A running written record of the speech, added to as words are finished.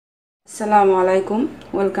আসসালামু আলাইকুম,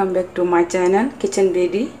 welcome back to my channel kitchen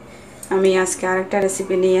বেডি। আমি আজকে আরেকটা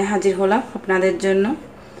রেসিপি নিয়ে হাজির হলাম আপনাদের জন্য।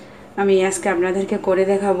 আমি আজকে আপনাদেরকে করে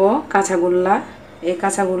দেখাবো কাঁচাগোল্লা। এই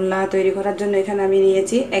কাঁচাগোল্লা তৈরি করার জন্য এখানে আমি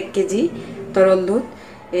নিয়েছি 1 কেজি তরল দুধ।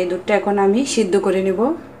 এই দুধটা এখন আমি সিদ্ধ করে নেব।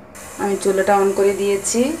 আমি চুলাটা অন করে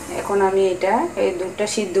দিয়েছি। এখন আমি এই দুধটা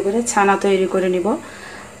সিদ্ধ করে ছানা তৈরি করে নিব।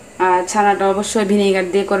 আর ছানাটা অবশ্যই ভিনেগার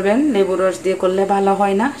দিয়ে করবেন, লেবুর রস দিয়ে করলে ভালো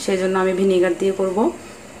হয় না, সেই জন্য আমি ভিনেগার দিয়ে করব।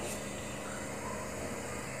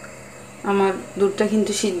 আমার দুধটা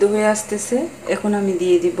কিন্তু সিদ্ধ হয়ে আসতেছে। এখন আমি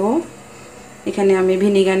দিয়ে দিব, এখানে আমি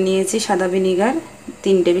ভিনেগার নিয়েছি, সাদা ভিনেগার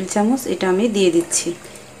 3 টেবিল চামচ, এটা আমি দিয়ে দিচ্ছি।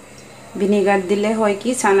 ভিনেগার দিলে হয় কি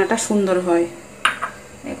ছানাটা সুন্দর হয়।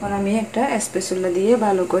 এখন আমি একটা স্প্যাচুলা দিয়ে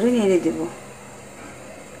ভালো করে নেড়ে দেব।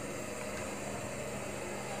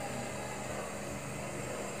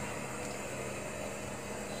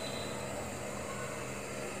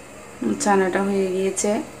 ছানাটা হয়ে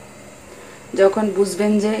গিয়েছে। যখন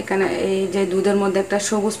বুঝবেন যে এখানে এই যে দুধের মধ্যে একটা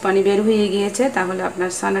সবুজ পানি বের হয়ে গিয়েছে, তাহলে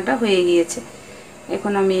আপনার ছানাটা হয়ে গিয়েছে।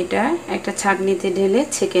 এখন আমি এটা একটা ছাঁকনিতে ঢেলে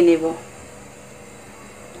ছেঁকে নেব।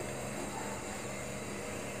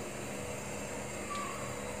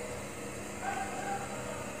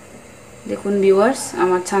 দেখুন ভিউয়ার্স,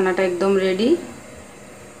 আমার ছানাটা একদম রেডি।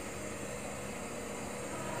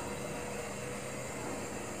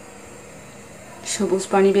 সবুজ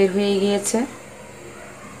পানি বের হয়ে গিয়েছে।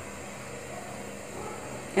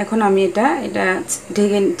 এখন আমি এটা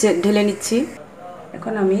ঢেলে নিচ্ছি।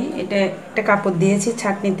 এখন আমি এটা একটা কাপড় দিয়েছি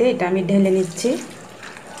ছাঁকনিতে, এটা আমি ঢেলে নিচ্ছি।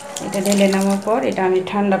 এটা ঢেলে নেওয়ার পর এটা আমি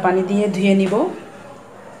ঠান্ডা পানি দিয়ে ধুয়ে নিব।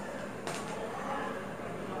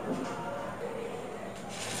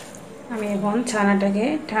 আমি এখন ছানাটাকে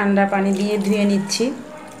ঠান্ডা পানি দিয়ে ধুয়ে নিচ্ছি।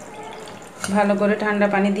 ভালো করে ঠান্ডা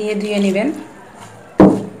পানি দিয়ে ধুয়ে নেবেন।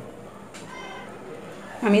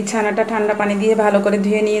 আমি ছানাটা ঠান্ডা পানি দিয়ে ভালো করে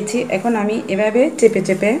ধুয়ে নিয়েছি। এখন আমি এভাবে চেপে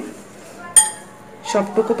চেপে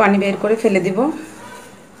সবটুকু পানি বের করে ফেলে দিব।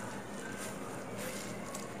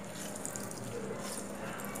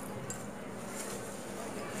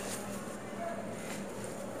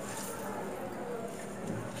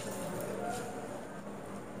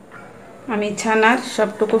 আমি ছানার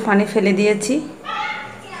সবটুকু পানি ফেলে দিয়েছি।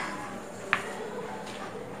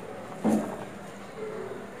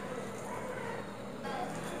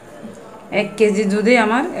 এক কেজি দুধে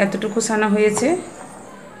আমার এতটুকু ছানা হয়েছে।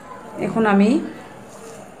 এখন আমি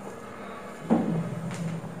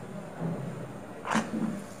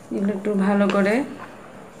এগুলো একটু ভালো করে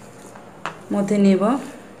মথে নেব।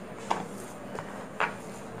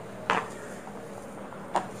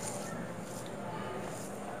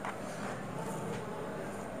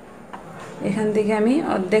 এখান থেকে আমি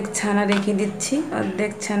অর্ধেক ছানা রেখে দিচ্ছি,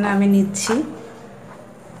 অর্ধেক ছানা আমি নিচ্ছি।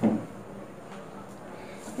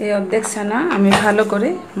 এই অর্ধেক ছানা আমি ভালো করে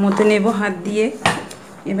মথে নেব হাত দিয়ে।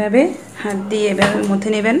 এভাবে হাত দিয়ে এভাবে মথে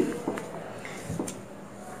নেবেন,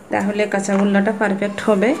 তাহলে কাঁচাগোল্লাটা পারফেক্ট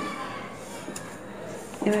হবে।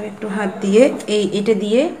 এভাবে একটু হাত দিয়ে এটা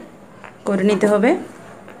দিয়ে করে নিতে হবে।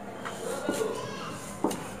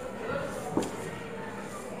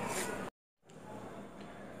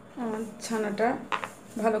 আমার ছানাটা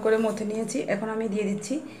ভালো করে মথে নিয়েছি। এখন আমি দিয়ে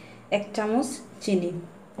দিচ্ছি 1 চামচ চিনি।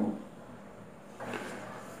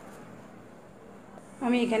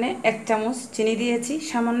 আমি এখানে 1 চামচ চিনি দিয়েছি,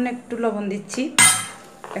 সামান্য একটু লবণ দিচ্ছি।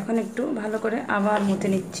 এখন একটু ভালো করে আবার মথে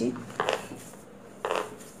নিচ্ছি।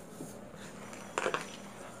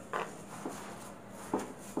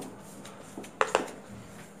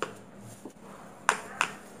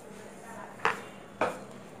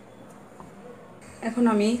 এখন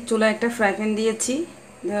আমি চুলায় একটা ফ্রাই প্যান দিয়েছি,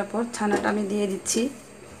 দেওয়ার পর ছানাটা আমি দিয়ে দিচ্ছি।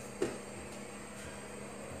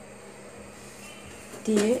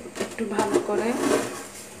 দিয়ে একটু ভালো করে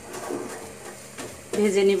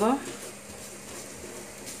ভেজে নিব।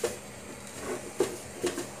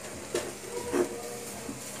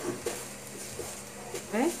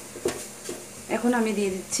 এখন আমি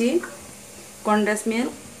দিয়ে দিচ্ছি কনডেন্স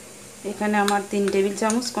মিল্ক। এখানে আমার 3 টেবিল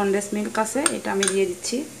চামচ কনডেন্স মিল্ক আছে, এটা আমি দিয়ে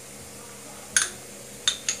দিচ্ছি।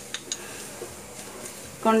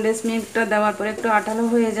 কনডেন্স মিল্কটা দেওয়ার পরে একটু আঠালো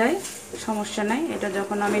হয়ে যায়, সমস্যা নাই। এটা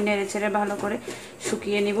যখন আমি নেড়ে ছেড়ে ভালো করে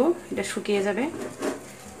শুকিয়ে নিব, এটা শুকিয়ে যাবে।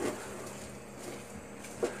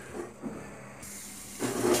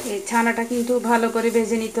 এই ছানাটা কিন্তু ভালো করে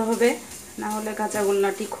ভেজে নিতে হবে, না হলে কাঁচাগোল্লা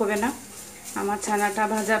ঠিক হবে না। আমার ছানাটা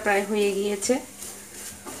ভাজা প্রায় হয়ে গিয়েছে।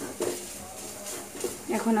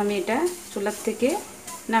 এখন আমি এটা চুলার থেকে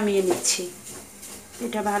নামিয়ে নিচ্ছি।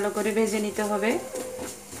 এটা ভালো করে ভেজে নিতে হবে,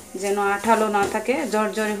 যেন আঠালো না থাকে,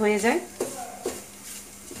 জর্জরে হয়ে যায়।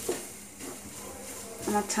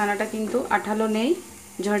 আমার ছানাটা কিন্তু আঠালো নেই,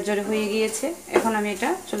 ঝরঝরে হয়ে গিয়েছে। এখন আমি এটা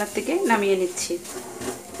চুলার থেকে নামিয়ে নিচ্ছি।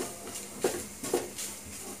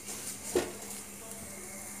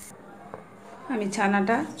 আমি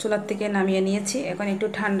ছানাটা চুলার থেকে নামিয়ে নিয়েছি। এখন একটু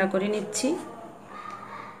ঠান্ডা করে নিচ্ছি।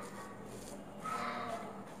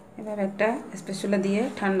 এবার একটা স্প্যাচুলা দিয়ে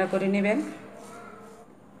ঠান্ডা করে নেবেন।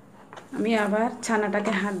 আমি আবার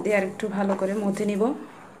ছানাটাকে হাত দিয়ে আর একটু ভালো করে মথে নিব।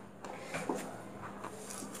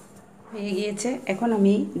 হয়ে গিয়েছে। এখন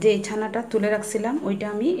আমি যে ছানাটা তুলে রাখছিলাম ওইটা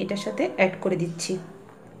আমি এটার সাথে অ্যাড করে দিচ্ছি।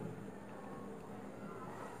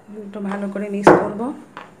 একটু ভালো করে মিক্স করব।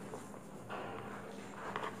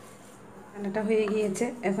 ছানাটা হয়ে গিয়েছে।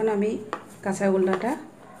 এখন আমি কাঁচাগোল্লাটা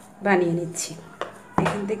বানিয়ে নিচ্ছি।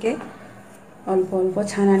 এখান থেকে অল্প অল্প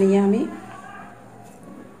ছানা নিয়ে আমি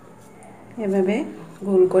এভাবে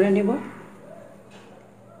গোল করে নেব।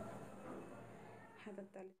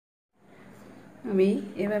 আমি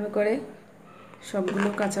এভাবে করে সবগুলো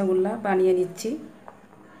কাঁচাগোল্লা বানিয়ে নিচ্ছি।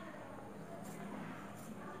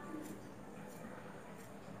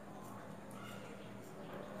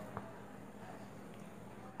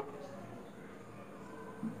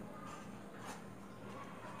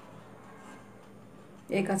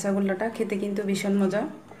 এই কাঁচাগোল্লাটা খেতে কিন্তু ভীষণ মজা।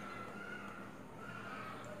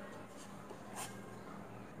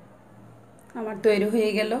 আমার তৈরি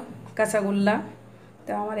হয়ে গেল কাঁচাগোল্লা।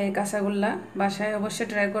 তো আমার এই কাঁচাগোল্লা বাসায় অবশ্যই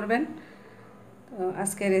ট্রাই করবেন। তো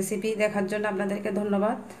আজকে রেসিপি দেখার জন্য আপনাদেরকে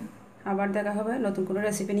ধন্যবাদ। আবার দেখা হবে নতুন কোনো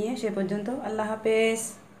রেসিপি নিয়ে। সে পর্যন্ত আল্লাহ হাফেজ।